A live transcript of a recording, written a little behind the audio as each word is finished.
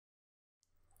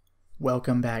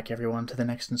Welcome back, everyone, to the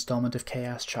next installment of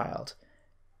Chaos Child.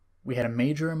 We had a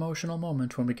major emotional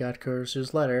moment when we got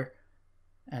Kurasu's letter,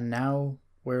 and now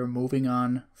we're moving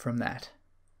on from that.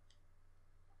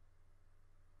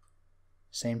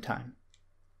 Same time.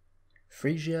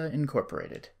 Phrygia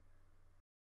Incorporated.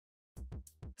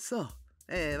 そ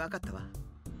う、わかったわ。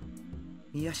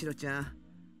宮代ちゃん、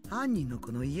犯人の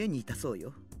子の家にいたそう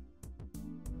よ。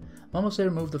Momose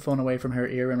moved the phone away from her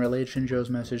ear and relayed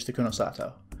Shinjo's message to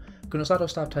Kunosato. Kunosato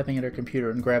stopped typing at her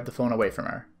computer and grabbed the phone away from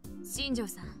her.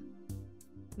 Shinjo-san,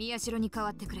 宮代に代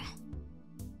わってくれ。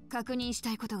確認した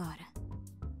いことがある。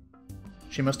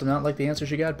She must have not liked the answer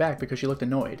she got back because she looked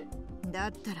annoyed. だ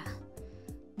ったら、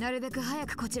なるべく早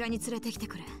くこちらに連れてきて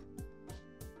くれ。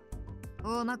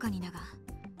大まかにだが、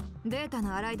データ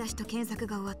の洗い出しと検索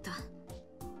が終わった。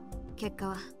結果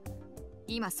は、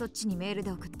今そっちにメール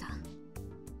で送った。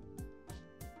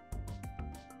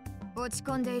落ち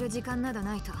込んでいる時間など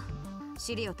ないと、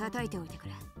尻を叩いておいてく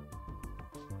れ。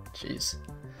Jeez.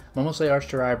 Momose arched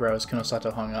her eyebrows.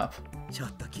 Kunosato hung up. ちょ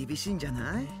っと厳しいんじゃ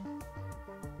ない？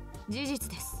事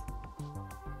実です。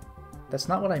That's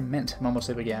not what I meant,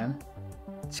 Momose began.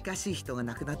 近しい人が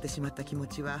亡くなってしまった気持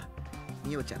ちは、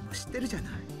ミオちゃんも知ってるじゃな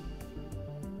い。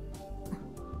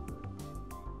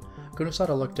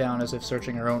Kunosato looked down as if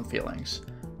searching her own feelings.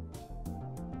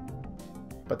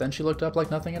 But then she looked up like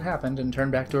nothing had happened and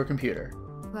turned back to her computer.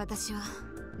 私は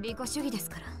利己主義です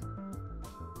か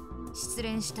ら。失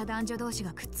恋した男女同士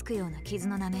がくっつくような傷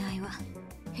の舐め合いは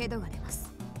ヘドが出ま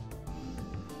す。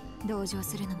同情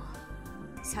するのも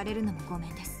されるのもごめ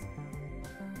んです。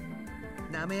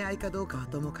舐め合いかどうかは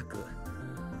ともかく、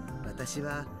私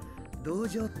は同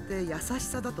情って優し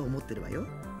さだと思ってるわよ。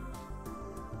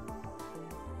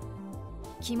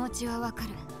気持ちはわかる。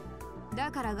だ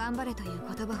から頑張れという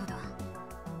言葉ほど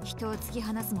人を突き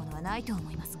放すものはないと思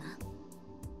いますが。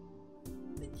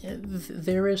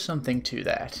There is something to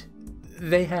that.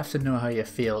 They have to know how you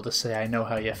feel to say I know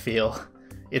how you feel.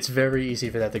 It's very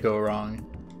easy for that to go wrong.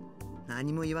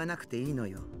 何も言わなくていいの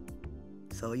よ。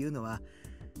そういうのは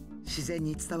自然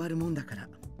に伝わるもんだから。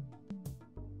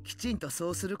きちんとそ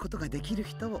うすることができる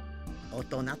人を大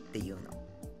人っていうの。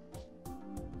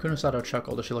Kunosato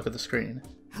chuckled as she looked at the screen.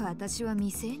 私は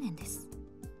未成年です。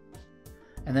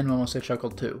And then Momose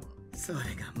chuckled too. それ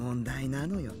が問題な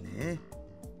のよね。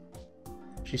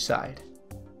She sighed.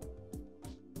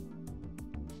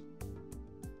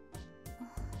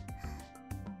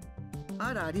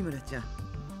 あら、有村ちゃん。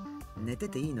寝て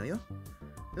ていいのよ。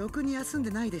ろくに休んで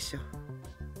ないでしょ。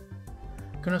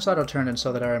Kunosato turned and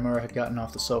saw that Arimura had gotten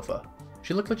off the sofa.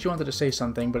 She looked like she wanted to say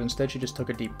something, but instead she just took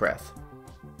a deep breath.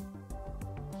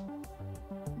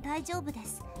 大丈夫で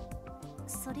す。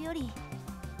それより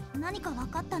何か分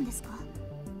かったんですか？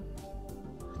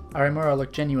 Arimura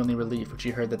looked genuinely relieved when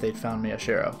she heard that they'd found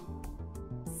Miyashiro.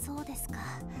 そうですか。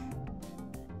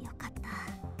よかっ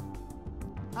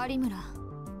た。有村、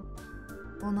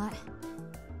お前、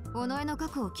尾上の過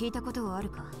去を聞いたことはある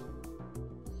か？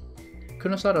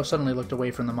 Kunosato suddenly looked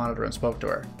away from the monitor and spoke to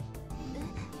her.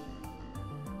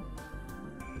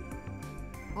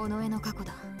 尾上の過去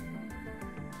だ。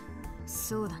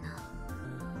そうだ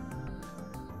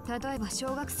な。例えば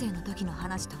小学生の時の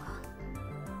話とか。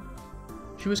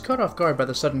She was caught off guard by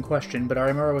the sudden question, but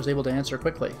Arimura was able to answer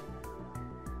quickly.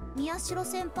 宮代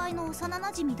先輩の幼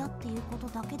馴染だっていうこと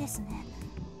だけですね。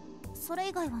それ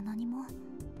以外は何も。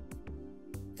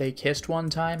They kissed one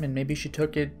time and maybe she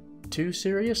took it too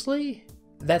seriously?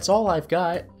 That's all I've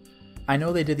got. I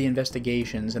know they did the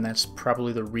investigations and that's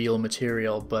probably the real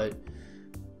material, but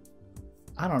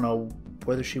I don't know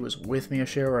whether she was with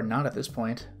Miyashiro or not at this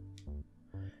point.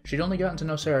 She'd only gotten to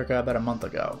know Serika about a month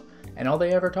ago, and all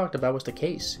they ever talked about was the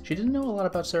case. She didn't know a lot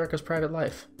about Serika's private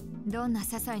life. どんな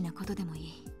些細なことでもい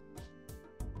い。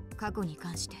過去に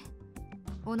関して、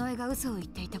尾上が嘘を言っ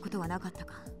ていたことはなかった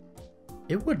か？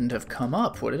 It wouldn't have come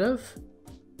up, would it have?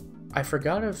 I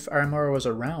forgot if Arimura was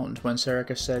around when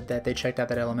Serika said that they checked out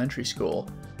that elementary school.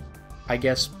 I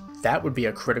guess that would be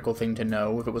a critical thing to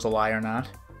know if it was a lie or not.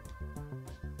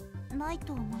 ない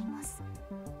と思います。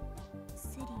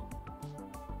セリ、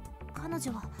彼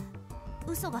女は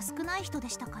嘘が少ない人で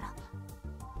したから。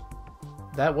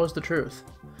That was the truth.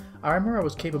 Arimura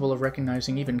was capable of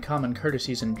recognizing even common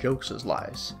courtesies and jokes as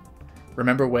lies.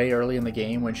 Remember way early in the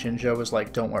game when Shinjo was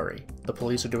like, don't worry, the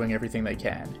police are doing everything they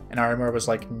can. And Arimura was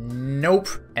like, nope.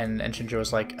 And Shinjo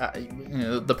was like,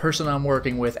 the person I'm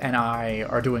working with and I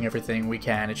are doing everything we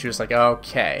can. And she was like,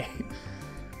 okay.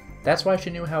 That's why she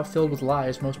knew how filled with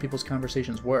lies most people's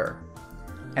conversations were.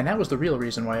 And that was the real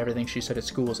reason why everything she said at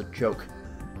school was a joke.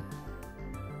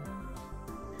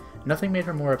 Nothing made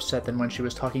her more upset than when she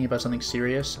was talking about something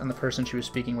serious and the person she was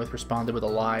speaking with responded with a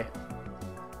lie.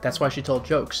 That's why she told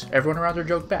jokes. Everyone around her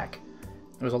joked back.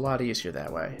 It was a lot easier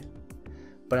that way.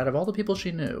 But out of all the people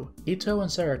she knew, Ito and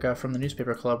Serika from the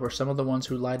newspaper club were some of the ones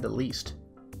who lied the least.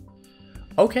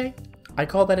 Okay, I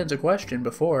called that into question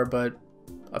before, but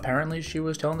apparently she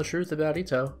was telling the truth about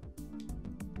Ito.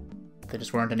 They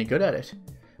just weren't any good at it.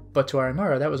 But to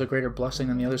Arimura, that was a greater blessing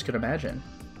than the others could imagine.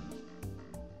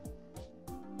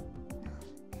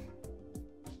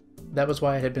 That was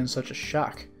why it had been such a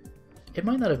shock. It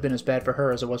might not have been as bad for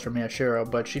her as it was for Miyashiro,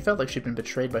 but she felt like she'd been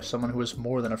betrayed by someone who was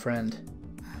more than a friend.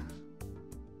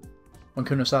 When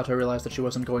Kunosato realized that she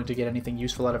wasn't going to get anything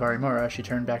useful out of Arimura, she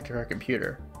turned back to her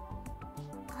computer.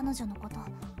 彼女のこと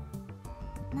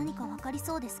何かわかり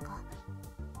そうですか？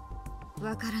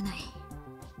わからない。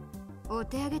お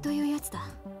手上げというやつだ。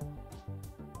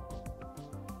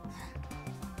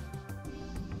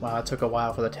Wow, it took a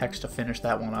while for the text to finish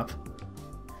that one up.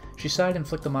 She sighed and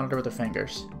flicked the monitor with her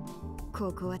fingers.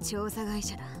 ここは調査会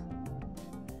社だ。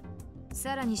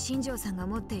さらに新庄さんが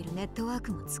持っているネットワー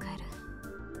クも使える。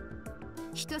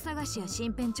人探しや身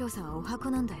辺調査はお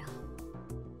箱なんだよ。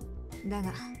だ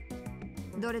が、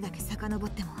どれだけ遡っ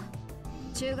ても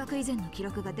中学以前の記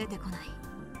録が出てこない。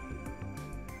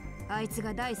あいつ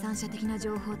が第三者的な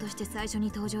情報として最初に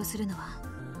登場するのは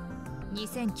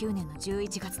2009年の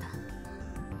11月だ。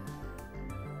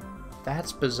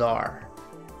That's bizarre.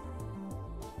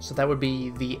 So that would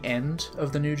be the end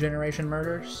of the New Generation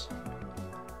murders?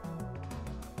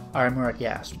 Arimura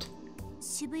gasped.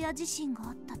 渋谷地震が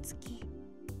あった月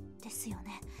ですよ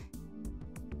ね。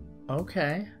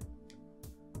Okay.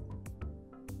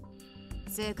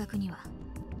 正確には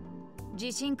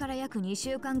地震から約2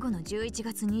週間後の11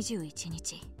月21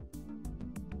日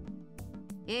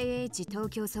AH 東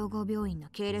京総合病院の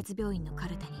系列病院のカ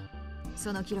ルテに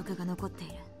その記録が残ってい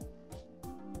る。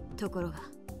ところが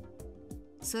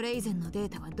それ以前のデー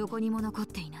タはどこにも残っ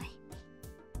ていない。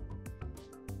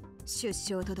出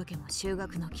生届も就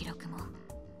学の記録も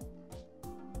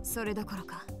それどころ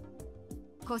か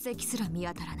戸籍すら見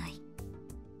当たらない。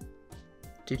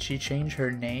Did she change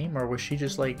her name, or was she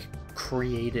just, like,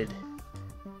 created?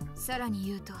 さらに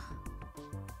言うと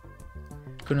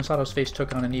Kunosato's face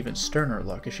took on an even sterner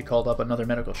look as she called up another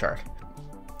medical chart.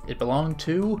 It belonged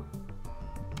to...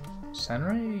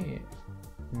 Senrei?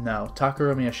 No,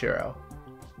 Takuro Miyashiro.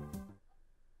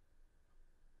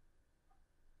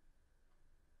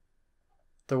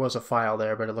 There was a file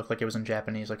there, but it looked like it was in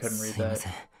Japanese. I couldn't read that.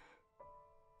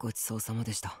 ごちそうさま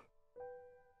でした。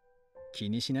気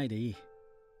にしないでいい。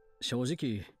正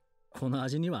直、この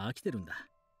味には飽きてるんだ。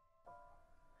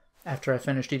After I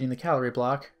finished eating the calorie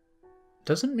block,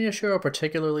 doesn't Miyashiro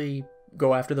particularly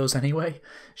go after those anyway?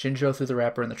 Shinjo threw the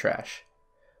wrapper in the trash.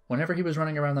 Whenever he was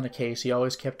running around in a case, he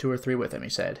always kept 2 or 3 with him, he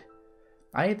said.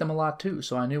 I ate them a lot too,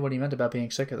 so I knew what he meant about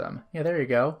being sick of them. Yeah, there you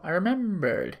go. I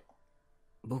remembered.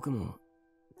 僕も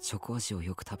チョコ味を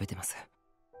よく食べてます。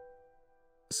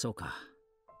そうか。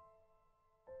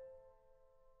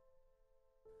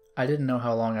I didn't know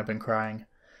how long I'd been crying,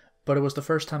 but it was the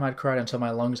first time I'd cried until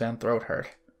my lungs and throat hurt.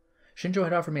 Shinjo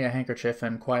had offered me a handkerchief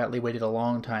and quietly waited a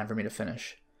long time for me to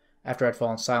finish. After I'd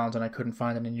fallen silent and I couldn't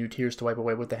find any new tears to wipe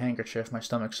away with the handkerchief, my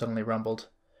stomach suddenly rumbled.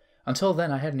 Until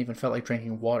then, I hadn't even felt like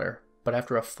drinking water, but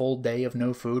after a full day of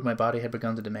no food, my body had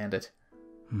begun to demand it.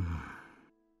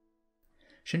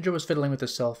 Shinjo was fiddling with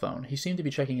his cell phone. He seemed to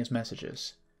be checking his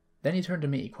messages. Then he turned to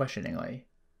me, questioningly.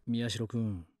 宮代く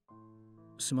ん、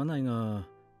すまないが、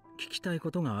聞きたい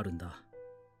ことがあるんだ。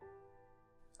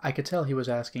I could tell he was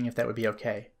asking if that would be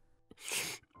okay.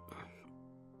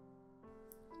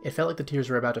 It felt like the tears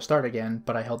were about to start again,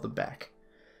 but I held them back.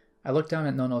 I looked down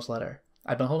at Nono's letter.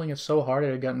 I'd been holding it so hard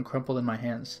it had gotten crumpled in my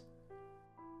hands.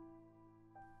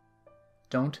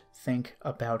 Don't think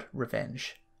about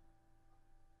revenge.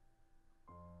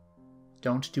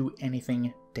 Don't do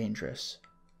anything dangerous.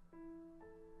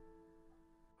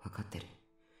 わかってる。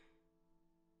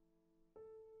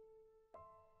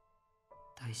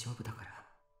大丈夫だか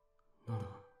ら、ノノ。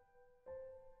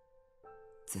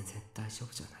全然大丈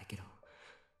夫じゃないけど、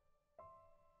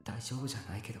大丈夫じゃ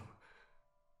ないけど、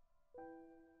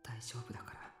大丈夫だ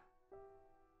から。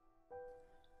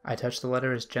I touched the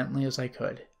letter as gently as I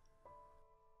could.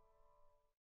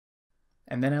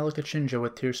 And then I looked at Shinjo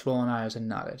with tear-swollen eyes and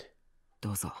nodded.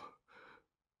 どうぞ。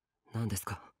何です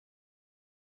か？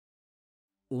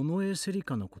尾上セリ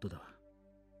カのことだ。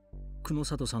久野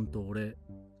里さんと俺、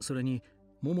それに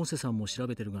百瀬さんも調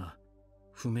べてるが、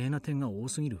不明な点が多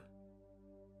すぎる。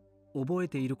覚え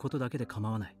ていることだけで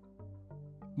構わない。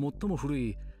最も古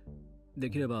い、で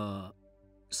きれば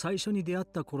最初に出会っ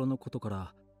た頃のことか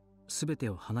ら全て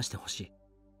を話してほしい。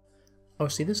 Oh,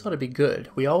 see, this ought to be good.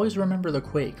 We always remember the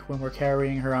quake when we're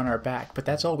carrying her on our back, but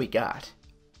that's all we got.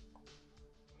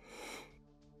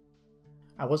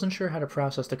 I wasn't sure how to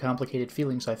process the complicated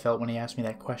feelings I felt when he asked me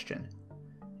that question.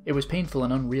 It was painful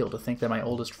and unreal to think that my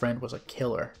oldest friend was a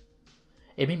killer.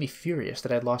 It made me furious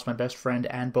that I'd lost my best friend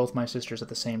and both my sisters at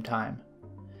the same time.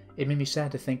 It made me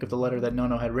sad to think of the letter that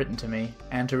Nono had written to me,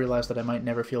 and to realize that I might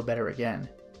never feel better again.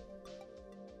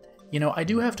 You know, I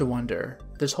do have to wonder,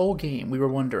 this whole game we were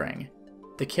wondering,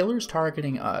 the killer's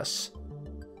targeting us,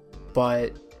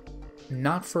 but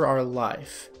not for our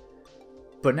life.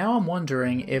 But now I'm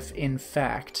wondering if, in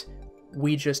fact,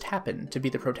 we just happen to be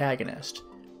the protagonist,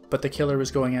 but the killer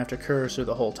was going after Kurosu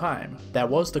the whole time. That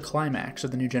was the climax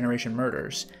of the New Generation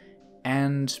murders,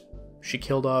 and she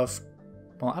killed off,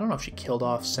 well, I don't know if she killed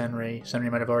off Senri.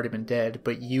 Senri might have already been dead,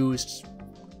 but used,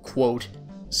 quote,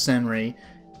 Senri,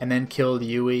 and then killed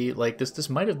Yui. Like, this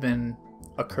might have been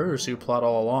a Kurosu plot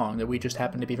all along that we just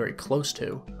happened to be very close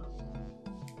to.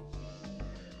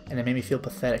 And it made me feel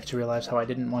pathetic to realize how I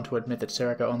didn't want to admit that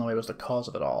Serika Onoe was the cause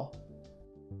of it all.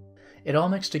 It all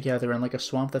mixed together, and like a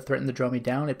swamp that threatened to draw me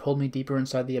down, it pulled me deeper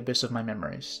inside the abyss of my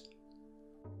memories.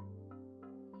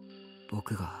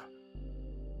 僕が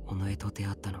尾上と出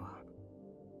会ったのは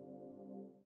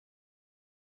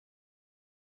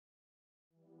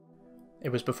It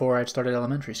was before I'd started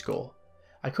elementary school.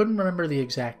 I couldn't remember the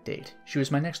exact date. She was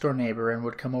my next-door neighbor and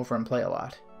would come over and play a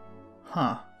lot.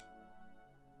 Huh.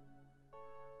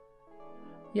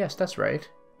 Yes, that's right.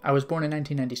 I was born in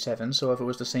 1997, so if it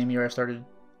was the same year I started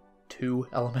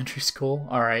elementary school,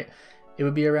 alright, it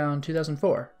would be around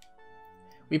 2004.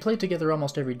 We played together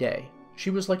almost every day.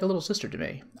 She was like a little sister to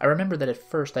me. I remember that at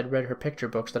first I'd read her picture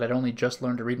books that I'd only just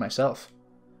learned to read myself.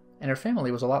 And her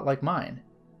family was a lot like mine.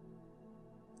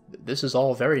 This is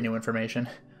all very new information.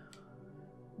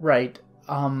 Right,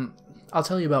 I'll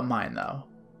tell you about mine, though.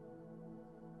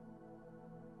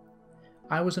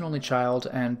 I was an only child,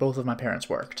 and both of my parents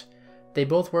worked. They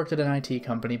both worked at an IT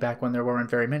company back when there weren't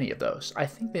very many of those. I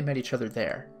think they met each other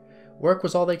there. Work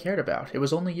was all they cared about. It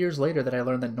was only years later that I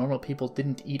learned that normal people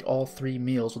didn't eat all 3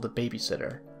 meals with a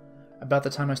babysitter. About the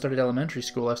time I started elementary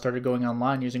school, I started going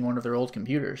online using one of their old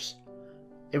computers.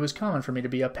 It was common for me to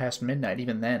be up past midnight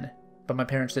even then, but my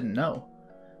parents didn't know.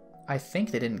 I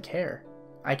think they didn't care.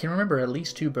 I can remember at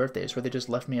least 2 birthdays where they just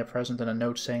left me a present and a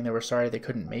note saying they were sorry they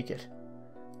couldn't make it.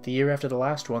 The year after the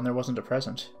last one, there wasn't a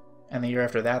present. And the year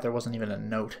after that, there wasn't even a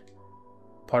note.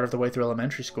 Part of the way through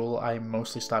elementary school, I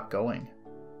mostly stopped going.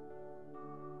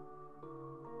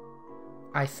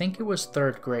 I think it was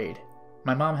 3rd grade.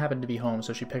 My mom happened to be home,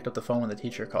 so she picked up the phone when the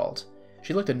teacher called.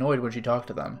 She looked annoyed when she talked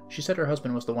to them. She said her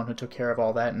husband was the one who took care of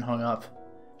all that and hung up.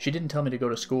 She didn't tell me to go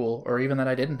to school, or even that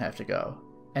I didn't have to go.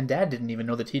 And Dad didn't even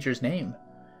know the teacher's name.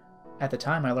 At the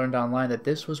time, I learned online that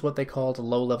this was what they called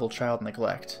low-level child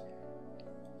neglect.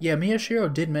 Yeah,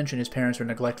 Miyashiro did mention his parents were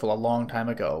neglectful a long time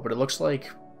ago, but it looks like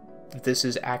this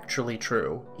is actually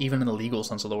true, even in the legal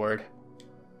sense of the word.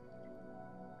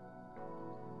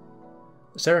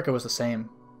 Serika was the same.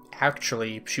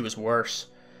 Actually, she was worse.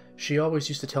 She always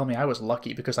used to tell me I was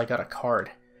lucky because I got a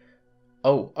card.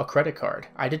 Oh, a credit card.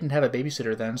 I didn't have a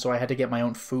babysitter then, so I had to get my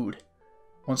own food.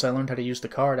 Once I learned how to use the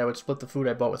card, I would split the food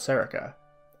I bought with Serika.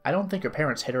 I don't think her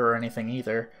parents hit her or anything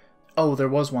either. Oh, there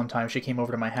was one time she came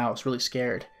over to my house, really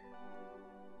scared.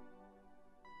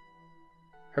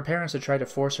 Her parents had tried to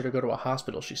force her to go to a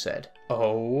hospital, she said.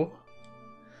 Oh?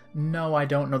 No, I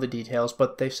don't know the details,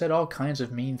 but they said all kinds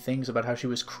of mean things about how she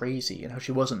was crazy and how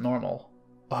she wasn't normal.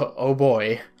 Oh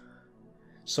boy.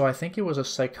 So I think it was a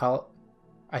psychologist,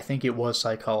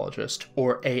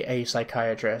 or a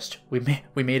psychiatrist.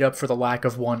 We made up for the lack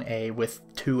of one A with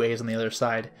 2 A's on the other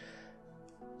side.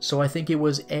 So I think it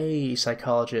was a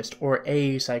psychologist, or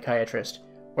a psychiatrist,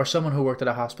 or someone who worked at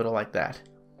a hospital like that.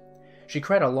 She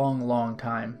cried a long, long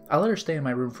time. I let her stay in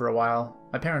my room for a while.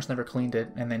 My parents never cleaned it,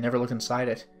 and they never looked inside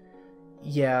it.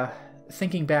 Yeah,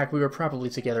 thinking back, we were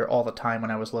probably together all the time when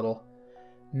I was little.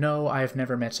 No, I've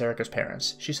never met Serika's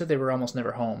parents. She said they were almost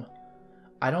never home.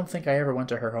 I don't think I ever went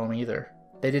to her home either.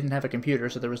 They didn't have a computer,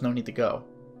 so there was no need to go.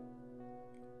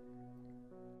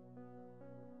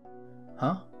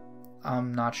 Huh?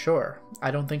 I'm not sure. I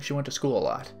don't think she went to school a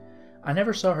lot. I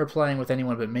never saw her playing with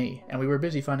anyone but me, and we were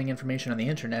busy finding information on the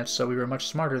internet, so we were much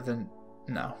smarter than...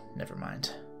 No, never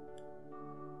mind.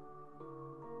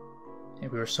 We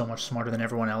were so much smarter than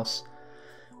everyone else.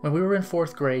 When we were in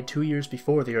 4th grade, 2 years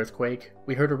before the earthquake,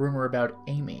 we heard a rumor about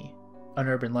Amy, an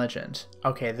urban legend.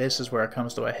 Okay, this is where it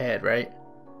comes to a head, right?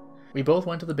 We both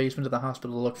went to the basement of the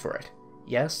hospital to look for it.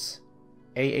 Yes,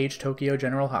 A.H. Tokyo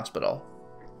General Hospital.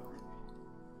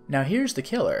 Now here's the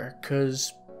killer,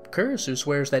 'cause Kurisu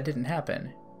swears that didn't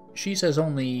happen. She says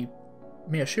only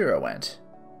Miyashiro went.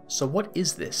 So what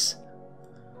is this?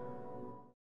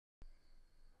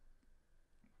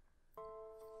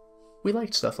 We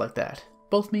liked stuff like that.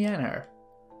 Both me and her.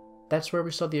 That's where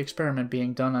we saw the experiment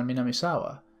being done on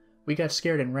Minamisawa. We got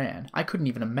scared and ran. I couldn't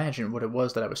even imagine what it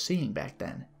was that I was seeing back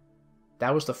then.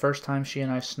 That was the first time she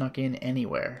and I snuck in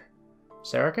anywhere.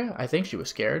 Sarika? I think she was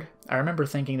scared. I remember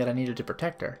thinking that I needed to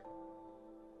protect her.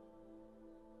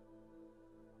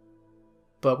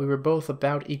 But we were both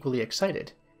about equally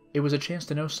excited. It was a chance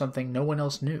to know something no one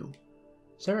else knew.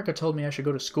 Sarika told me I should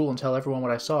go to school and tell everyone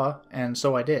what I saw, and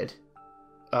so I did.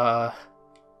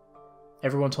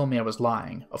 Everyone told me I was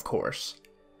lying, of course.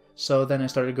 So then I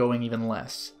started going even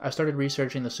less. I started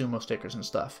researching the sumo stickers and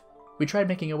stuff. We tried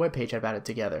making a webpage about it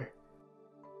together.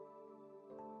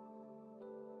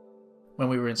 When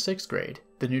we were in 6th grade,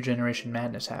 the New Generation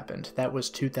Madness happened. That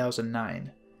was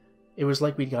 2009. It was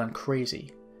like we'd gone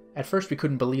crazy. At first we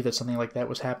couldn't believe that something like that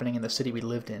was happening in the city we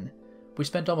lived in. We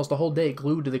spent almost the whole day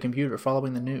glued to the computer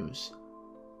following the news.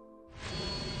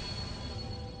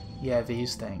 Yeah,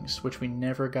 these things, which we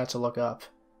never got to look up.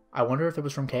 I wonder if it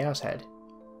was from Chaos Head.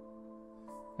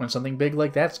 When something big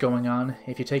like that's going on,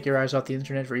 if you take your eyes off the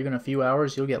internet for even a few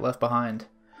hours, you'll get left behind.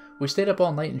 We stayed up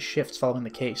all night in shifts following the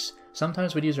case.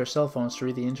 Sometimes we'd use our cell phones to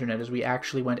read the internet as we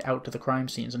actually went out to the crime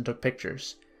scenes and took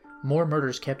pictures. More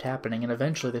murders kept happening, and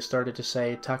eventually they started to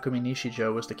say Takumi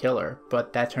Nishijo was the killer,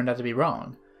 but that turned out to be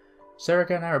wrong.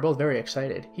 Sarika and I were both very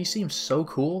excited. He seems so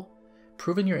cool.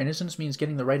 Proving your innocence means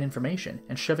getting the right information,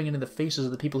 and shoving it in the faces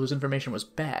of the people whose information was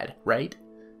bad, right?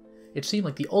 It seemed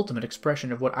like the ultimate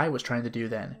expression of what I was trying to do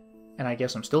then, and I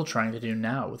guess I'm still trying to do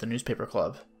now with the newspaper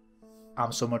club.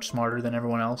 I'm so much smarter than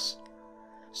everyone else.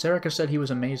 Sarika said he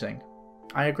was amazing.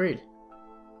 I agreed.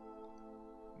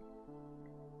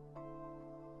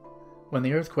 When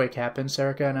the earthquake happened,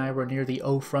 Sarika and I were near the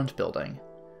O Front building.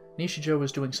 Nishijo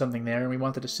was doing something there and we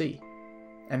wanted to see.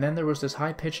 And then there was this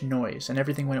high-pitched noise and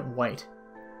everything went white.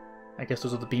 I guess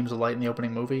those are the beams of light in the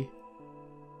opening movie.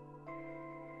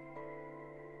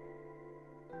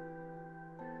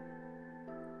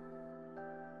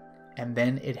 And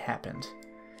then it happened.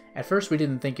 At first we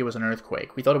didn't think it was an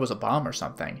earthquake. We thought it was a bomb or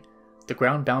something. The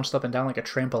ground bounced up and down like a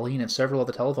trampoline and several of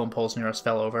the telephone poles near us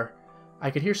fell over. I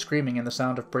could hear screaming and the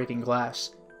sound of breaking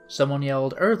glass. Someone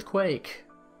yelled, "Earthquake!"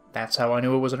 That's how I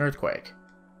knew it was an earthquake.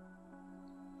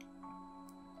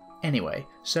 Anyway,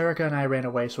 Sarika and I ran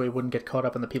away so we wouldn't get caught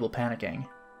up in the people panicking.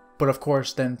 But of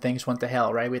course, then things went to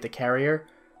hell, right? We had to carry her.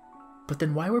 But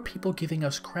then why were people giving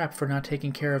us crap for not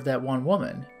taking care of that one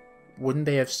woman? Wouldn't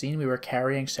they have seen we were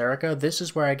carrying Sarika? This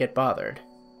is where I get bothered.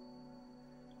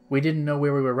 We didn't know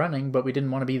where we were running, but we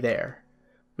didn't want to be there.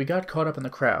 We got caught up in the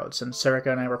crowds, and Sarika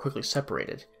and I were quickly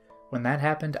separated. When that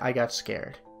happened, I got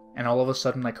scared, and all of a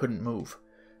sudden I couldn't move.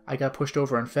 I got pushed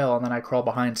over and fell, and then I crawled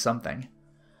behind something.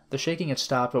 The shaking had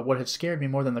stopped, but what had scared me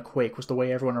more than the quake was the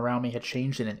way everyone around me had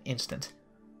changed in an instant.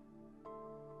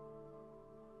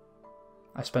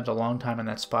 I spent a long time in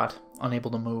that spot,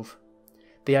 unable to move.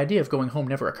 The idea of going home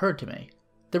never occurred to me.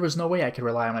 There was no way I could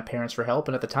rely on my parents for help,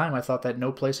 and at the time I thought that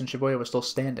no place in Shibuya was still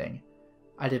standing.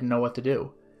 I didn't know what to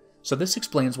do. So this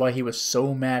explains why he was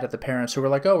so mad at the parents who were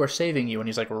like, "Oh, we're saving you," and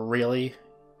he's like, "Really?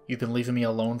 You've been leaving me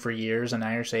alone for years, and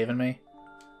now you're saving me?"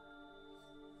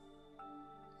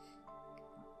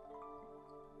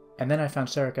 And then I found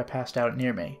Sarika passed out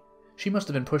near me. She must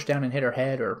have been pushed down and hit her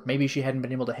head, or maybe she hadn't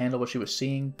been able to handle what she was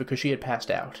seeing, because she had passed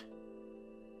out.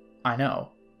 I know.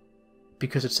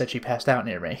 Because it said she passed out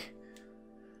near me.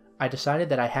 I decided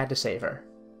that I had to save her.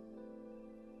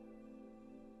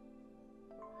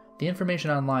 The information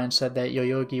online said that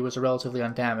Yoyogi was relatively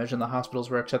undamaged and the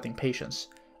hospitals were accepting patients.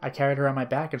 I carried her on my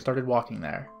back and started walking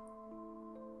there.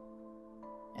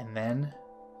 And then...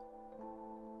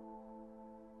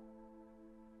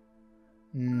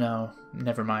 No,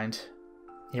 never mind.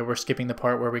 Yeah, we're skipping the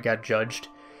part where we got judged.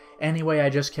 Anyway, I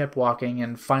just kept walking,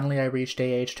 and finally I reached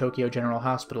AH Tokyo General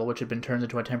Hospital, which had been turned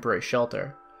into a temporary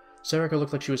shelter. Sarika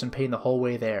looked like she was in pain the whole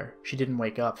way there. She didn't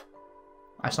wake up.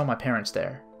 I saw my parents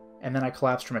there, and then I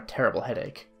collapsed from a terrible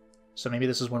headache. So maybe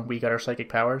this is when we got our psychic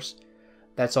powers?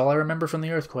 That's all I remember from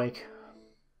the earthquake.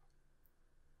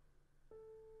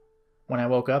 When I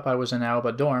woke up, I was in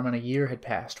Aoba dorm, and a year had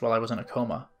passed while I was in a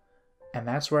coma. And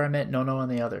that's where I met Nono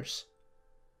and the others.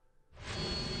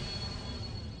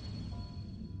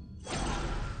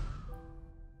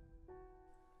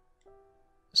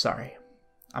 Sorry.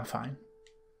 I'm fine.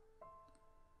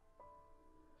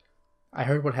 I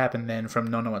heard what happened then from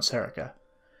Nono and Sarika.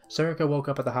 Sarika woke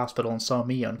up at the hospital and saw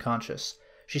me unconscious.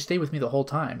 She stayed with me the whole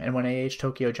time, and when AH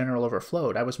Tokyo General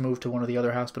overflowed, I was moved to one of the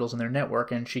other hospitals in their network,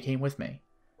 and she came with me.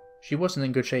 She wasn't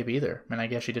in good shape either, and I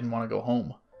guess she didn't want to go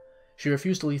home. She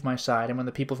refused to leave my side, and when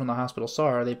the people from the hospital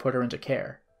saw her, they put her into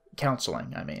care.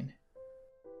 Counseling, I mean.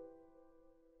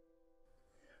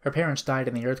 Her parents died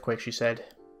in the earthquake, she said.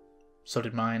 So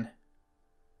did mine.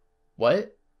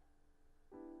 What?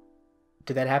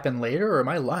 Did that happen later, or am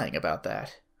I lying about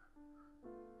that?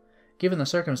 Given the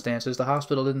circumstances, the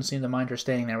hospital didn't seem to mind her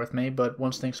staying there with me, but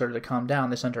once things started to calm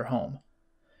down, they sent her home.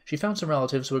 She found some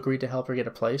relatives who agreed to help her get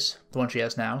a place, the one she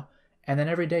has now, and then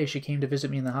every day she came to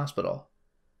visit me in the hospital.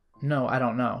 No, I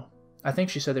don't know. I think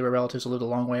she said they were relatives who lived a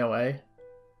long way away.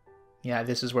 Yeah,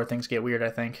 this is where things get weird, I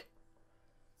think.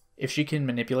 If she can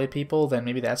manipulate people, then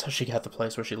maybe that's how she got the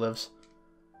place where she lives.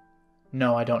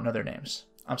 No, I don't know their names.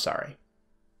 I'm sorry.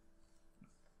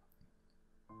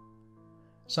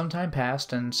 Some time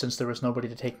passed, and since there was nobody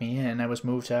to take me in, I was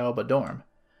moved to Aoba dorm.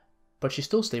 But she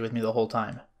still stayed with me the whole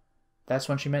time. That's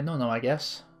when she met Nono, I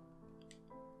guess.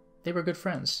 They were good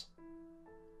friends.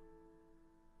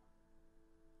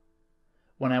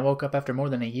 When I woke up after more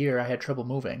than a year, I had trouble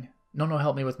moving. Nono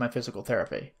helped me with my physical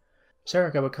therapy.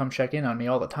 Sarika would come check in on me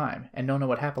all the time, and Nono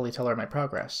would happily tell her my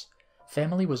progress.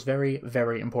 Family was very,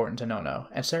 very important to Nono,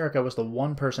 and Sarika was the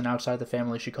one person outside the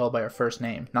family she called by her first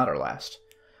name, not her last.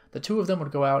 The two of them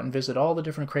would go out and visit all the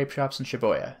different crepe shops in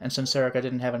Shibuya, and since Sarika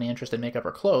didn't have any interest in makeup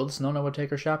or clothes, Nono would take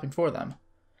her shopping for them.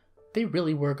 They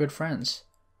really were good friends.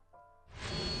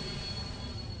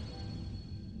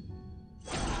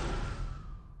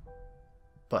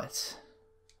 But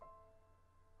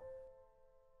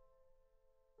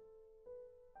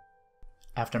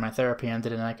after my therapy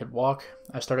ended and I could walk,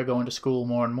 I started going to school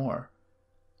more and more.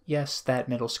 Yes, that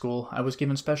middle school. I was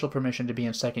given special permission to be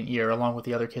in second year along with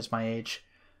the other kids my age.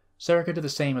 Sarika did the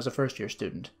same as a first-year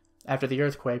student. After the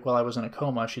earthquake, while I was in a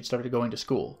coma, she'd started going to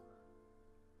school.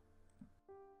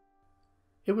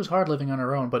 It was hard living on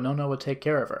her own, but Nono would take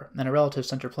care of her, and her relatives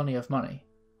sent her plenty of money.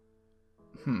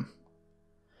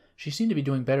 She seemed to be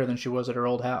doing better than she was at her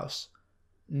old house.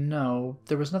 No,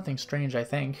 there was nothing strange, I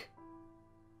think.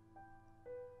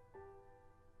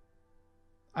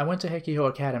 I went to Hekiho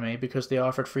Academy because they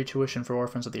offered free tuition for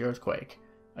orphans of the earthquake.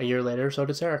 A year later, so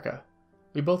did Sarika.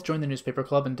 We both joined the newspaper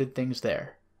club and did things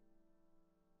there.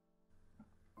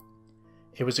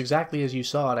 It was exactly as you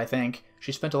saw it, I think.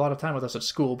 She spent a lot of time with us at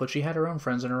school, but she had her own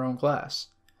friends in her own class.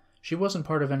 She wasn't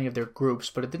part of any of their groups,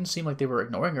 but it didn't seem like they were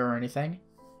ignoring her or anything.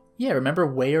 Yeah, remember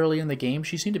way early in the game,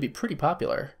 she seemed to be pretty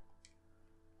popular.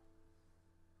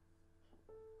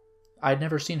 I'd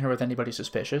never seen her with anybody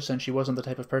suspicious, and she wasn't the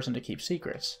type of person to keep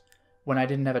secrets. When I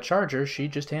didn't have a charger,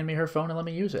 she'd just hand me her phone and let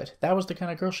me use it. That was the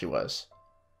kind of girl she was.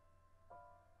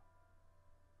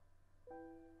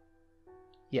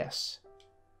 Yes.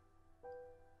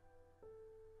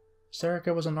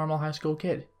 Sarika was a normal high school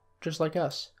kid, just like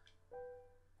us.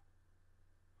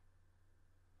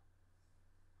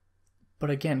 But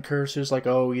again, Kurisu's like,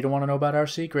 oh, you don't want to know about our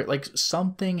secret. Like,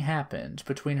 something happened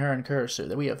between her and Kurisu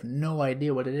that we have no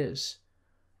idea what it is.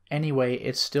 Anyway,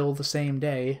 it's still the same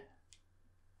day.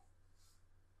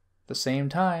 The same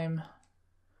time.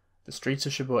 The streets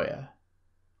of Shibuya.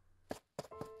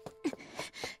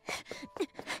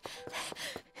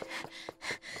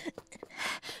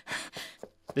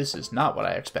 This is not what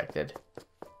I expected.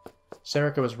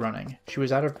 Sarika was running. She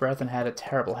was out of breath and had a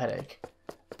terrible headache.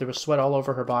 There was sweat all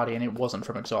over her body, and it wasn't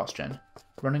from exhaustion.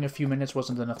 Running a few minutes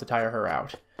wasn't enough to tire her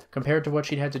out. Compared to what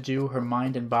she'd had to do, her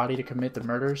mind and body, to commit the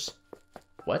murders...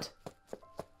 What?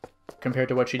 Compared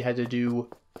to what she'd had to do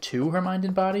to her mind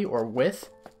and body, or with?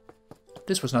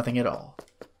 This was nothing at all.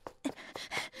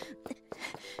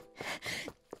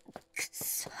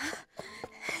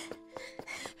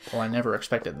 Well, I never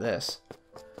expected this.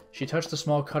 She touched the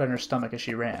small cut on her stomach as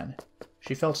she ran.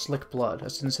 She felt slick blood, a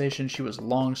sensation she was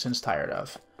long since tired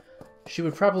of. She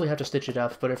would probably have to stitch it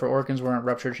up, but if her organs weren't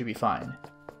ruptured, she'd be fine.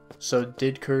 So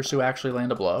did Kurisu actually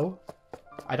land a blow?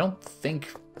 I don't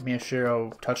think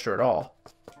Miyashiro touched her at all.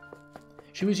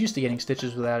 She was used to getting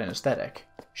stitches without anesthetic.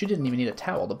 She didn't even need a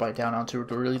towel to bite down onto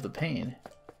to relieve the pain.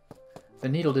 The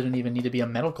needle didn't even need to be a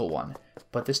medical one,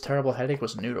 but this terrible headache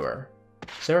was new to her.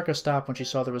 Sarika stopped when she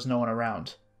saw there was no one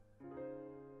around.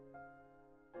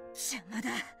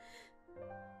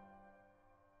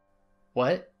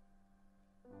 What?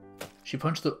 She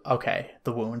punched the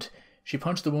wound. She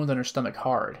punched the wound on her stomach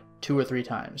hard, 2 or 3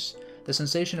 times. The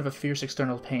sensation of a fierce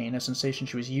external pain, a sensation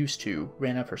she was used to,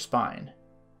 ran up her spine.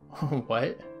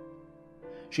 What?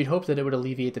 She'd hoped that it would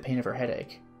alleviate the pain of her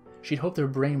headache. She'd hoped her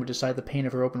brain would decide the pain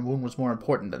of her open wound was more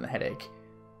important than the headache.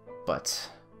 But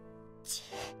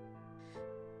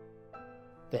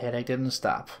the headache didn't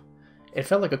stop. It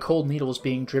felt like a cold needle was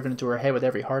being driven into her head with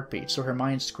every heartbeat, so her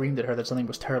mind screamed at her that something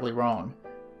was terribly wrong.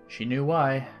 She knew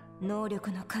why. 能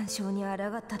力の干渉に抗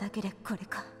っただけでこれ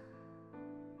か。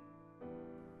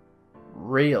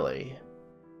Really?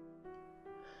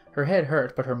 Her head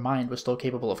hurt, but her mind was still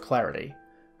capable of clarity.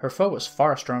 Her foe was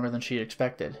far stronger than she had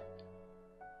expected.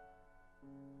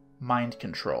 Mind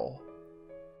control.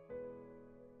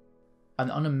 An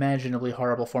unimaginably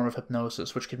horrible form of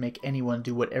hypnosis which could make anyone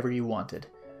do whatever you wanted.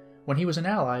 When he was an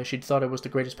ally, she'd thought it was the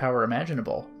greatest power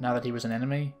imaginable. Now that he was an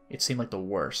enemy, it seemed like the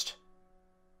worst.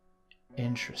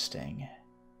 Interesting.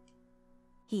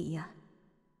 Yeah.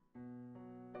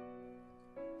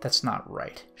 That's not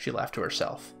right, she laughed to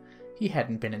herself. He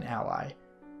hadn't been an ally.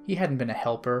 He hadn't been a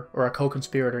helper, or a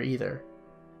co-conspirator either.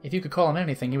 If you could call him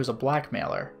anything, he was a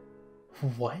blackmailer.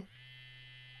 What?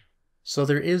 So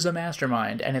there is a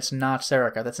mastermind, and it's not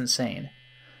Serica. That's insane.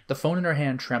 The phone in her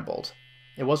hand trembled.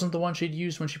 It wasn't the one she'd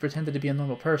used when she pretended to be a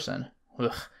normal person.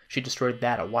 Ugh, she destroyed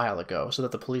that a while ago, so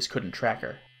that the police couldn't track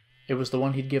her. It was the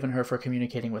one he'd given her for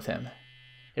communicating with him.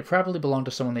 It probably belonged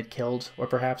to someone they'd killed, or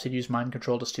perhaps he'd used mind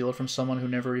control to steal it from someone who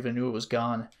never even knew it was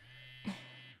gone.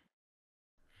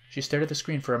 She stared at the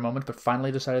screen for a moment, but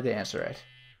finally decided to answer it.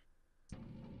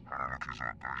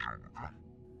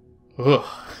 Ugh.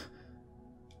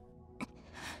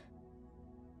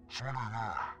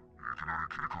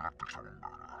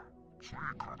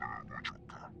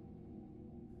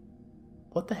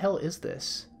 What the hell is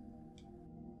this?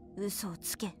 嘘を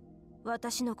つけ。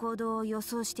私の行動を予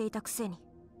想していたくせに。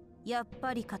やっ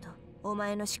ぱりかと、お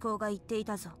前の思考が言ってい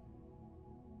たぞ。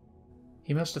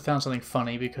He must have found something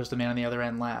funny because the man on the other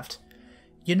end laughed.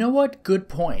 You know what? Good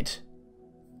point.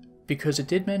 Because it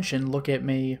did mention look at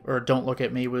me, or don't look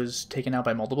at me was taken out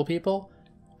by multiple people.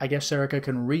 I guess Serica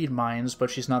can read minds, but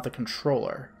she's not the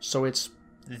controller. So it's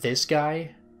this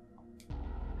guy?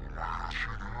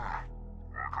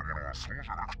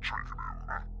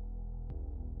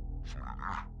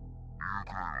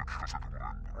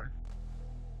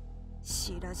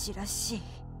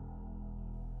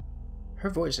 Her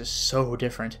voice is so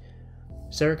different.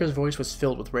 Serica's voice was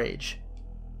filled with rage.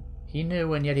 He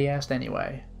knew, and yet he asked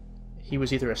anyway. He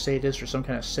was either a sadist or some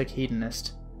kind of sick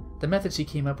hedonist. The methods he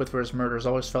came up with for his murders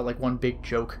always felt like one big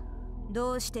joke.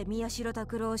 どうして宮代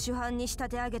拓郎を主犯に仕立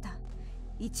て上げた。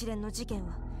一連の事件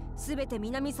は全て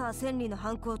南沢千里の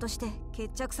犯行として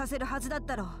決着させるはずだっ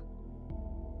たろう。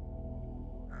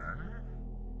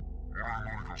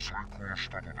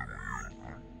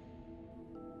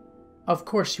Of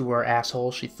course you were,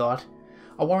 asshole, she thought.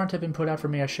 A warrant had been put out for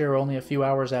Miyashiro only a few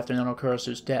hours after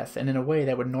Nanokurasu's death, and in a way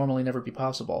that would normally never be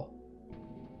possible.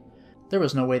 There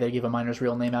was no way they'd give a miner's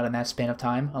real name out in that span of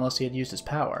time, unless he had used his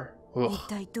power. Ugh. 一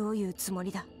体どういうつも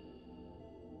りだ。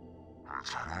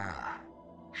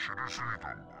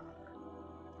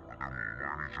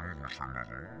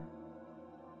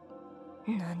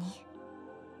何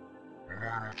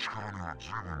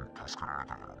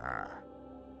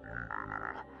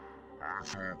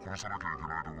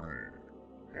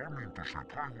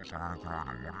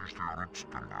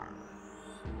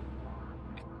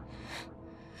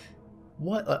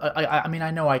？What? I mean,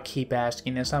 I know I keep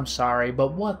asking this, I'm sorry,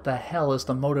 but what the hell is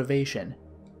the motivation?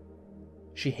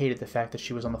 She hated the fact that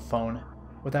she was on the phone.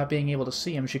 Without being able to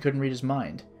see him, she couldn't read his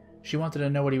mind. She wanted to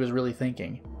know what he was really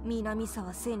thinking. 南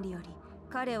沢千里より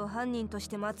彼を犯人とし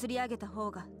て祭り上げた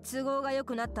方が都合が良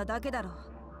くなっただけだろう。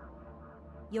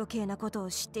余計なことを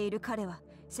知っている彼は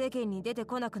世間に出て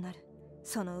こなくなる。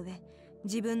その上、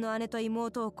自分の姉と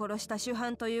妹を殺した主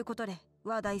犯ということで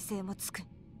話題性もつく。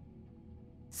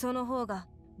その方が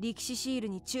力士シール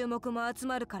に注目も集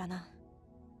まるからな。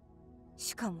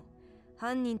しかも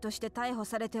犯人として逮捕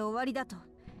されて終わりだと。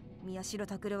宮代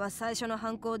拓は最初の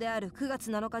犯行である9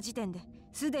月7日時点で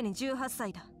すでに18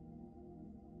歳だ。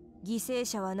犠牲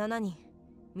者は7人。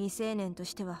未成年と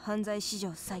しては犯罪史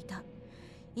上最多。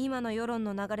今の世論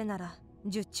の流れなら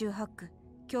十中八九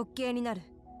極刑になる。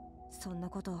そんな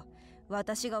ことを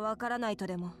私がわからないと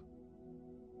でも。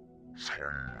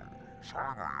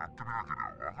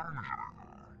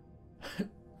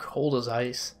Cold as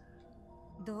ice.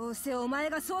 どうせお前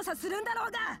が操作するんだろ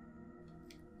うが。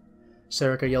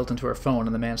Serica yelled into her phone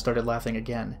and the man started laughing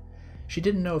again. She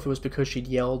didn't know if it was because she'd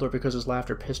yelled or because his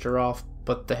laughter pissed her off,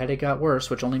 but the headache got worse,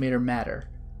 which only made her madder.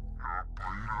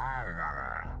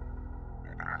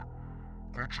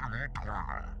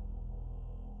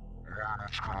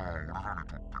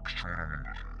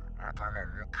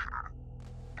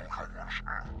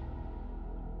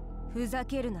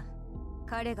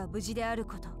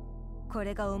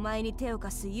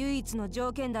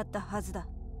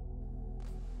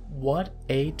 What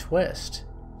a twist.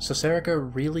 So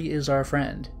Serica really is our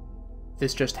friend.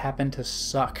 This just happened to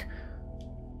suck.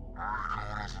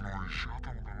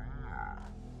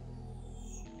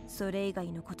 それ以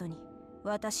外のことに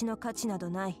私の価値など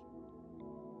ない。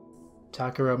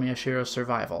 Takuro Miyashiro's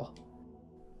survival.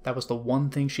 That was the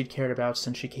one thing she'd cared about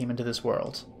since she came into this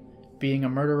world. Being a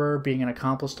murderer, being an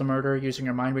accomplice to murder, using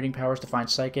her mind-reading powers to find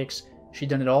psychics, she'd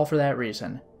done it all for that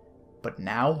reason. But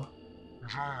now?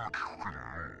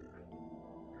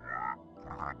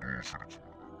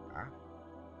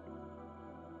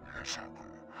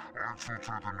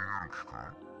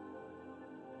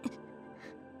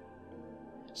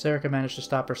 Sarika managed to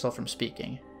stop herself from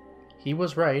speaking. He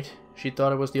was right. She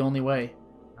thought it was the only way.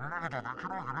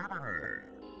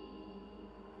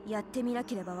 やってみな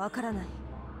ければわからない。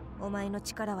お前の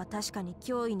力は確かに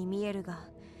脅威に見えるが、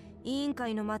委員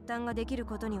会の末端ができる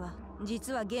ことには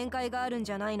実は限界があるん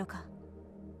じゃないのか。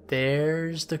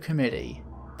 There's the committee.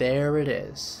 There it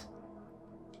is.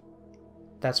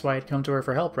 That's why I'd come to her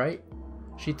for help, right?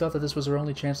 She thought that this was her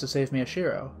only chance to save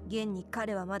Miyashiro. 現に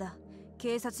彼はまだ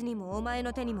警察にもお前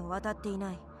の手にも渡ってい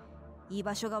ない。居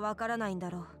場所がわからないんだ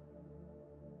ろう。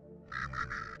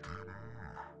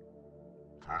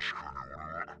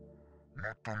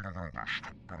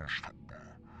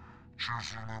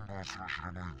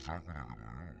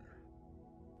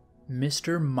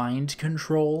Mr. Mind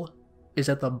Control is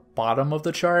at the bottom of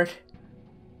the chart?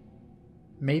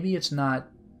 Maybe it's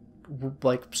not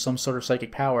like some sort of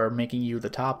psychic power making you the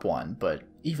top one, but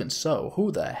even so,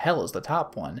 who the hell is the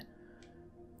top one?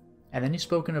 And then he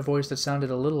spoke in a voice that sounded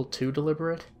a little too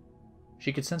deliberate.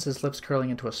 She could sense his lips curling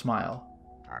into a smile.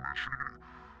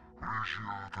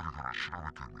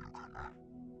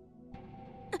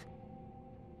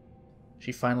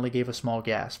 She finally gave a small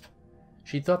gasp.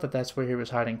 She thought that that's where he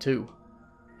was hiding too.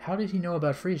 How did he know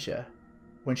about Frisia?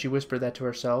 When she whispered that to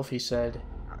herself, he said,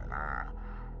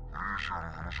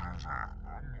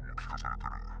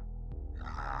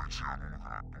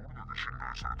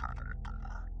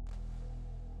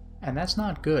 and that's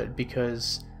not good,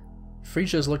 because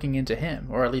Frisia's looking into him,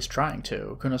 or at least trying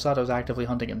to. Kunosato's actively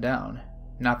hunting him down.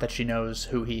 Not that she knows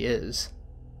who he is,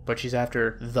 but she's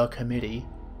after the committee.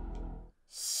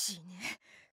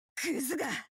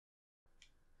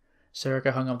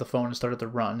 Sarika hung up the phone and started to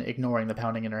run, ignoring the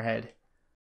pounding in her head.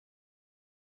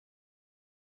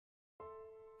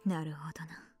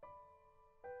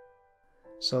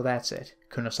 So that's it,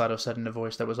 Kunosato said in a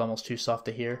voice that was almost too soft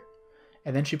to hear.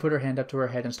 And then she put her hand up to her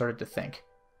head and started to think.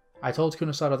 I told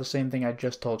Kunosato the same thing I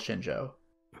just told Shinjo.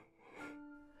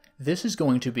 This is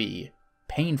going to be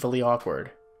painfully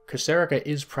awkward, because Sarika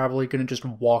is probably going to just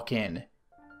walk in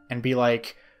and be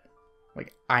like,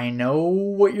 I know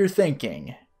what you're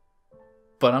thinking,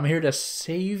 but I'm here to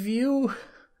save you?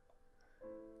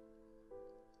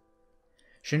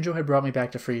 Shinjo had brought me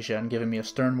back to Frisia and given me a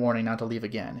stern warning not to leave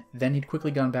again. Then he'd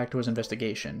quickly gone back to his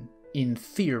investigation, in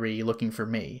theory looking for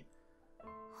me.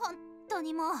 本当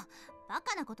にもうバ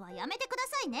カなことはやめてくだ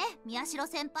さいね、宮代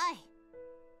先輩。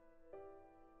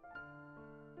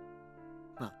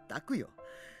まったくよ。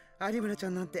有村ちゃ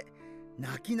んなんて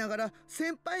泣きながら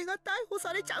先輩が逮捕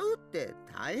されちゃうって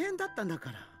大変だったんだ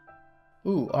から。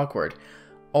 Ooh, awkward.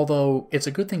 Although, it's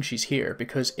a good thing she's here,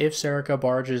 because if Sarika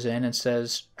barges in and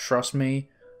says, trust me,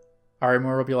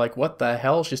 Arimura will be like, what the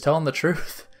hell? She's telling the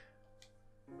truth.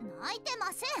 泣いてま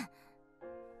せん。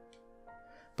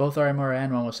 Both Arimura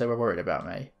and Momose were worried about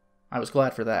me. I was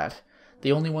glad for that.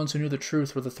 The only ones who knew the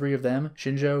truth were the three of them,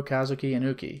 Shinjo, Kazuki, and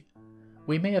Uki.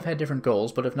 We may have had different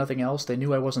goals, but if nothing else, they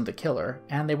knew I wasn't the killer,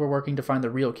 and they were working to find the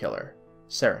real killer,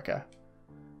 Sarika.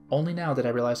 Only now did I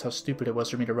realize how stupid it was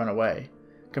for me to run away.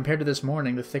 Compared to this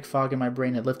morning, the thick fog in my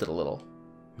brain had lifted a little.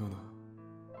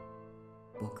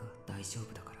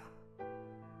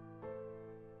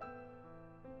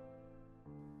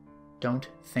 Don't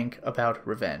think about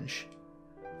revenge.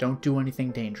 Don't do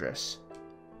anything dangerous.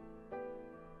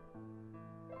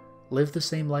 Live the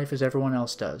same life as everyone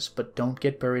else does, but don't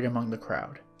get buried among the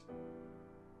crowd.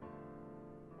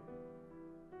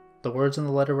 The words in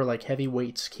the letter were like heavy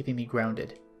weights, keeping me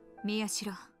grounded.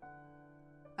 Miyashiro.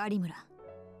 Arimura.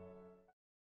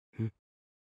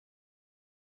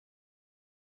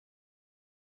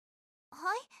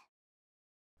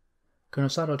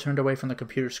 Kunosato turned away from the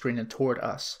computer screen and toward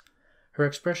us. Her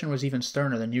expression was even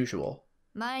sterner than usual.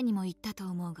 前にも言ったと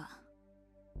思うが、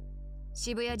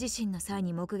渋谷地震の際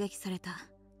に目撃された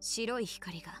白い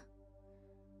光が、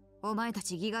お前た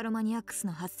ちギガロマニアックス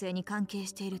の発生に関係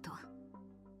していると、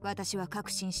私は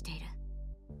確信している。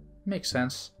Makes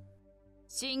sense.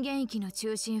 震源域の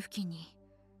中心付近に、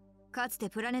かつて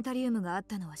プラネタリウムがあっ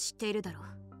たのは知っているだろ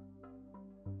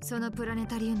う。そのプラネ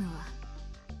タリウムは、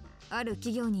ある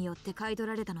企業によって買い取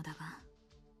られたのだが、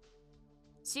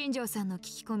新庄さんの聞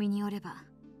き込みによれば、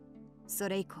そ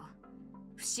れ以降、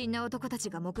不審な男たち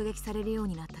が目撃されるよう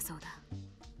になったそうだ。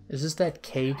 Is this that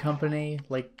K company?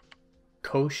 Like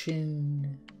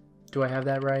Koshin? Do I have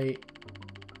that right?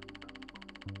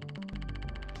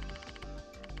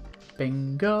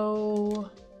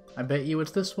 Bingo! I bet you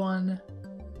it's this one.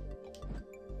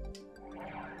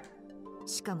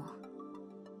 しかも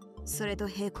それと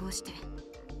並行して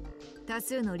多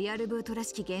数のリアルブートら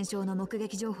しき現象の目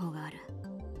撃情報がある。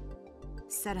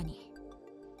さらに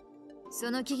そ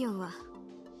の企業は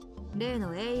例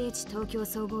の AH 東京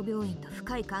総合病院と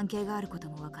深い関係があること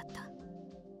も分かった。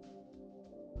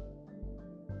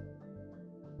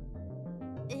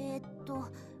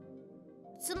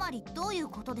つまりどういう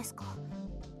ことですか？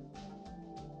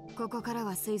ここから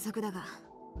は推測だが、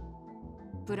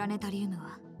プラネタリウム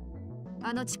は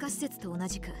あの地下施設と同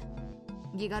じく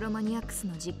ギガロマニアックス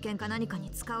の実験か何か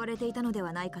に使われていたので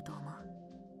はないかと思う。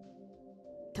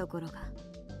ところが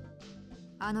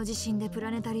あの地震でプ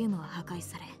ラネタリウムは破壊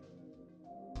され、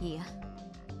いや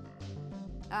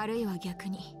あるいは逆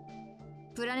に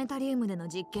プラネタリウムでの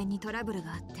実験にトラブル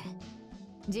があって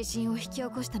地震を引き起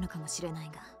こしたのかもしれない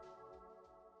が、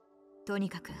と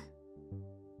にかく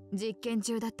実験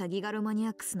中だったギガロマニア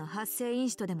ックスの発生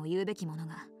因子とでも言うべきもの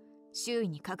が周囲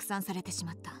に拡散されてし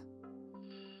まった。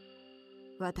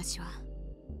私は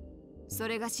そ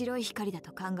れが白い光だ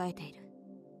と考えている。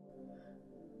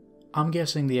 I'm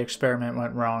guessing the experiment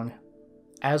went wrong.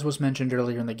 As was mentioned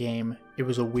earlier in the game, it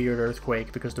was a weird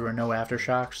earthquake because there were no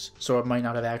aftershocks, so it might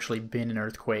not have actually been an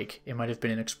earthquake. It might have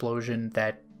been an explosion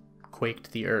that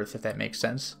quaked the earth, if that makes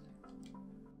sense.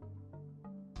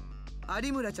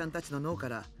 有村ちゃんたちの脳か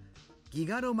らギ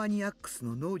ガロマニアックス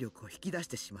の能力を引き出し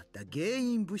てしまった原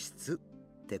因物質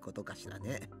ってことかしら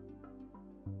ね。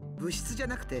物質じゃ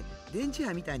なくて電磁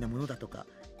波みたいなものだとか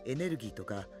エネルギーと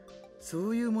かそ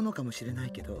ういうものかもしれな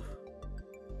いけど。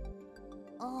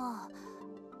ああ、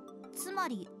つま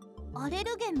りアレ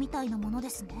ルゲンみたいなもので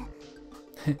すね。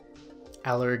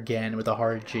Allergen with a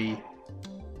hard G.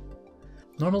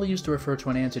 Normally used to refer to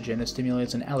an antigen that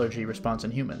stimulates an allergy response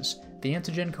in humans. The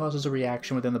antigen causes a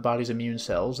reaction within the body's immune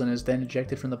cells and is then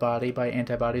ejected from the body by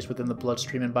antibodies within the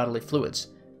bloodstream and bodily fluids.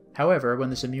 However, when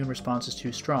this immune response is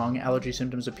too strong, allergy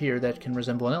symptoms appear that can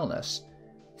resemble an illness.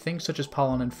 Things such as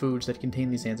pollen and foods that contain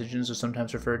these antigens are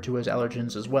sometimes referred to as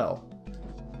allergens as well.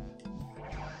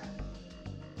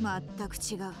 全く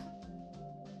違う。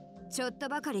ちょっと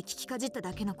ばかり聞きかじった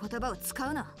だけの言葉を使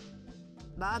うな。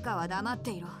バカは黙っ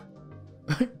ていろ。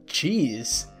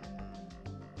Jeez.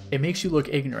 It makes you look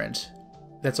ignorant.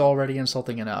 That's already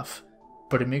insulting enough.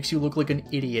 But it makes you look like an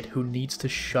idiot who needs to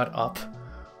shut up.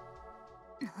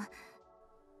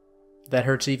 That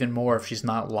hurts even more if she's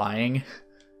not lying.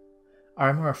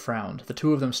 Aramura frowned. The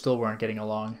two of them still weren't getting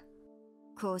along.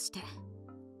 こうして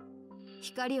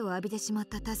光を浴びてしまっ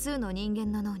た多数の人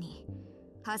間の脳に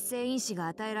発生因子が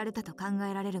与えられたと考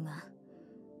えられるが、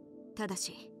ただ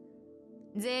し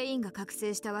全員が覚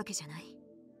醒したわけじゃない。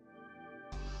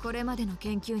これまでの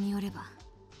研究によれば、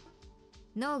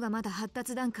脳がまだ発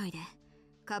達段階で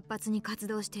活発に活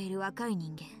動している若い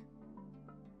人間、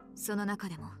その中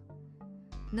でも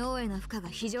脳への負荷が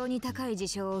非常に高い事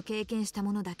象を経験した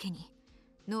者だけに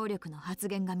能力の発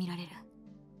現が見られる。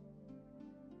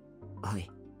はい。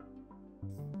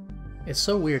It's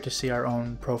so weird to see our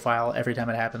own profile every time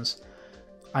it happens.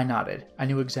 I nodded. I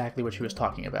knew exactly what she was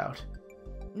talking about.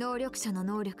 能力者の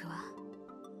能力は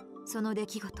その出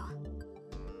来事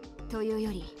という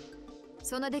より、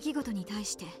その出来事に対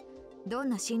してどん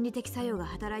な心理的作用が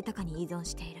働いたかに依存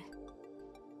している。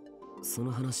そ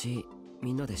の話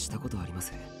みんなでしたことありま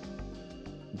す？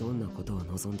どんなことを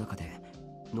望んだかで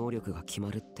能力が決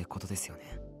まるってことですよ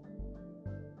ね。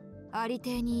あり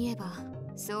ていに言えば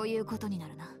そういうことにな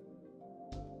るな。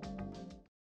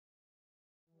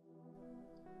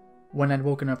When I'd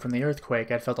woken up from the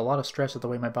earthquake, I'd felt a lot of stress at the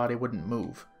way my body wouldn't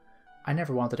move. I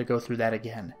never wanted to go through that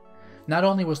again. Not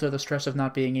only was there the stress of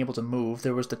not being able to move,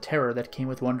 there was the terror that came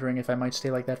with wondering if I might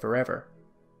stay like that forever.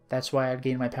 That's why I'd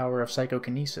gained my power of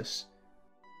psychokinesis.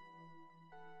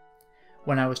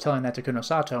 When I was telling that to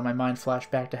Kunosato, my mind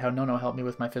flashed back to how Nono helped me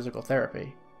with my physical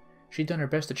therapy. She'd done her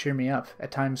best to cheer me up,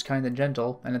 at times kind and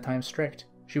gentle, and at times strict.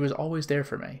 She was always there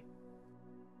for me.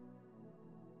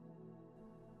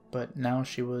 But now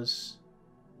she was...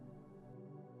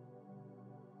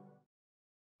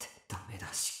 ダメ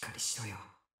だ、しっかりしろよ。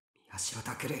宮代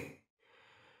タクル。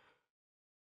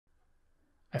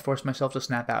I forced myself to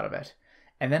snap out of it,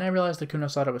 and then I realized that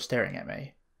Kunosato was staring at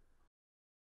me.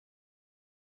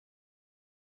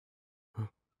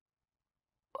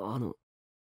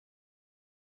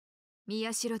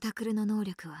 宮代タクルの能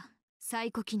力はサ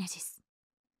イコキネシス。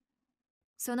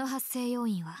その発生要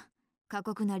因は過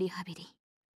酷なリハビリ。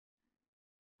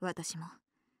私も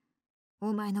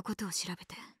お前のことを調べ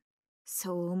て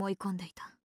そう思い込んでい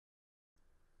た。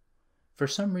 For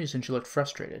some reason, she looked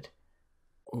frustrated.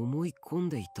 思い込ん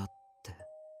でいたって。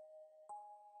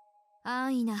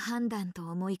安易な判断と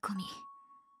思い込み、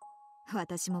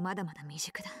私もまだまだ未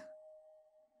熟だ。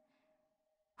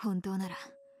本当なら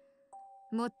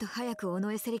もっと早く尾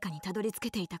上セリカにたどり着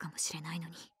けていたかもしれないの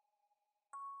に。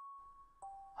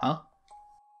 Huh?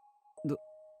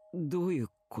 どういう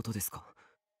ことですか？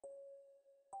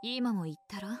今も言っ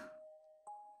たろ。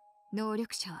能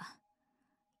力者は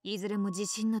いずれも地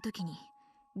震の時に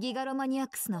ギガロマニアッ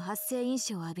クスの発生因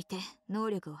子を浴びて能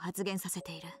力を発現させ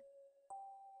ている。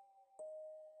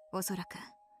おそらく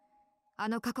あ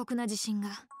の過酷な地震が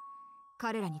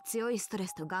彼らに強いストレ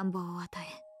スと願望を与え、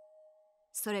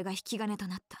それが引き金と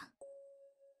なった。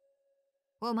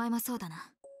お前もそうだ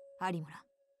な、有村。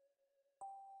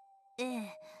え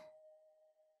え。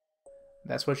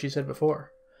 That's what she said before,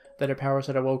 that her powers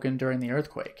had awoken during the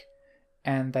earthquake,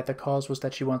 and that the cause was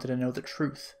that she wanted to know the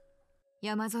truth.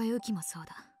 山添由紀もそう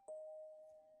だ。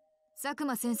佐久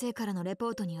間先生からのレポ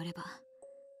ートによれば、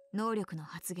能力の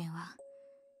発現は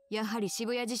やはり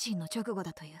渋谷地震の直後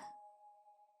だという。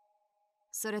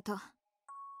それと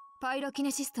パイロキ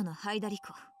ネシストのハイダリ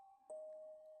コ、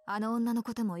あの女の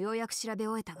こともようやく調べ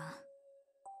終えたが。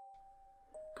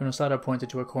 Kunosato pointed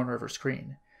to a corner of her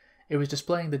screen. It was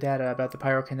displaying the data about the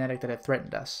pyrokinetic that had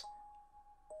threatened us.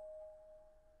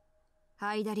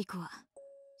 ハイダリコは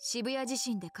渋谷地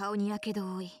震で顔に火傷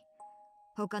を負い、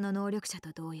他の能力者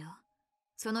と同様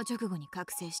その直後に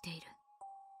覚醒している。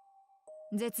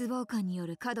絶望感によ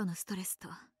る過度のストレスと、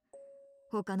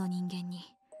他の人間に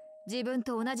自分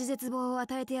と同じ絶望を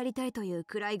与えてやりたいという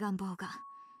暗い願望が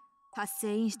発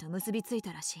生因子と結びつい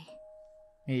たらしい。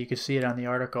 Yeah, you could see it on the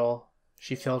article.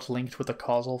 She felt linked with the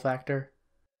causal factor.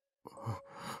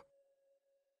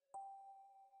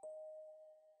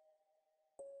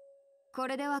 こ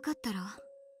れで分かったろ。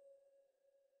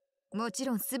もち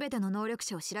ろん全ての能力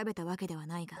者を調べたわけでは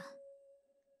ないが、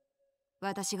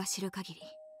私が知る限り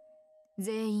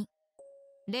全員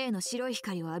例の白い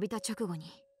光を浴びた直後に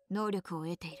能力を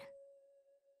得ている。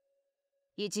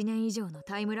1年以上の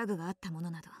タイムラグがあったも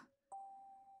のなど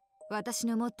私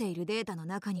の持っているデータの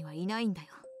中にはいないんだよ。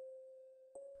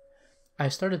 I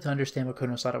started to understand what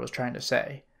Kunosato was trying to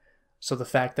say. So the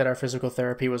fact that our physical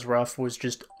therapy was rough was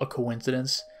just a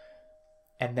coincidence.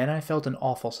 And then I felt an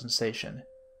awful sensation.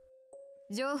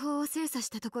 情報を精査し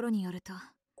たところによると、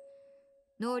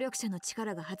能力者の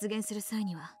力が発現する際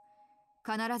には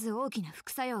必ず大きな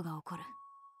副作用が起こる。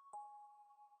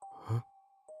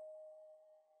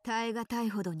耐え難い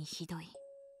ほどにひどい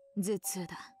頭痛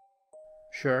だ。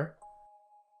 Sure.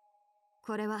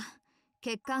 これは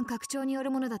血管拡張によ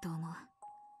るものだと思う。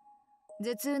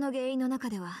頭痛の原因の中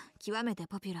では極めて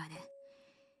ポピュラーで、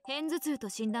片頭痛と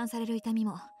診断される痛み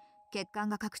も血管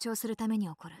が拡張するために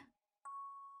起こる。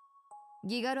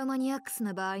ギガロマニアックス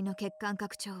の場合の血管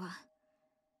拡張は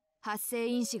発生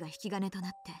因子が引き金とな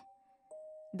って、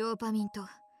ドーパミンと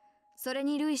それ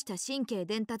に類した神経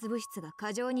伝達物質が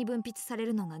過剰に分泌され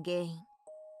るのが原因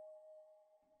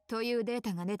というデー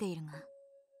タが出ているが。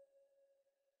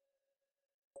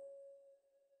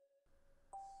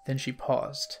 Then she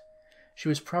paused. She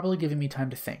was probably giving me time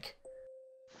to think.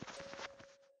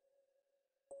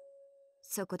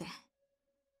 そこで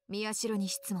宮代に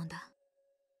質問だ。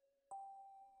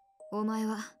お前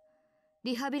は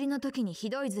リハビリの時にひ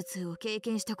どい頭痛を経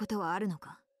験したことはあるの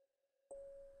か？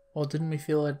 Well, didn't we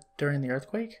feel it during the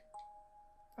earthquake?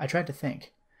 I tried to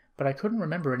think, but I couldn't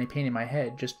remember any pain in my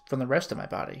head just from the rest of my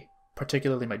body,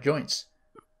 particularly my joints.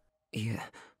 いえ、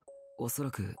おそ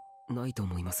らくないと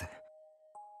思います。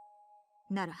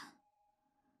なら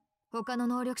他の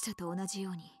能力者と同じ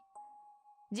ように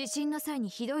地震の際に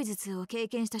ひどい頭痛を経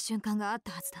験した瞬間があっ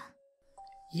たはずだ。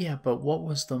 Yeah, but what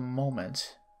was the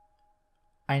moment?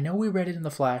 I know we read it in the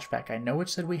flashback. I know it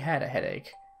said we had a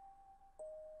headache.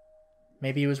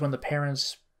 Maybe it was when the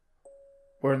parents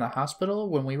were in the hospital,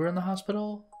 when we were in the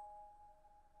hospital?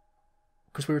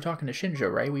 Because we were talking to Shinjo,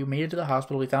 right? We made it to the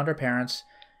hospital, we found our parents,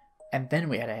 and then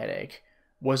we had a headache.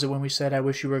 Was it when we said, I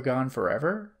wish you were gone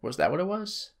forever? Was that what it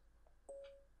was?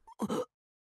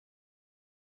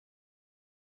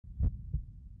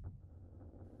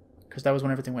 Because that was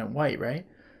when everything went white, right?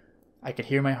 I could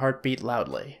hear my heart beat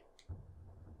loudly.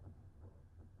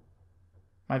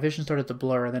 My vision started to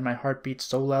blur, and then my heart beat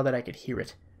so loud that I could hear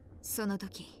it. その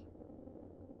時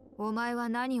お前は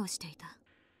何をしていた？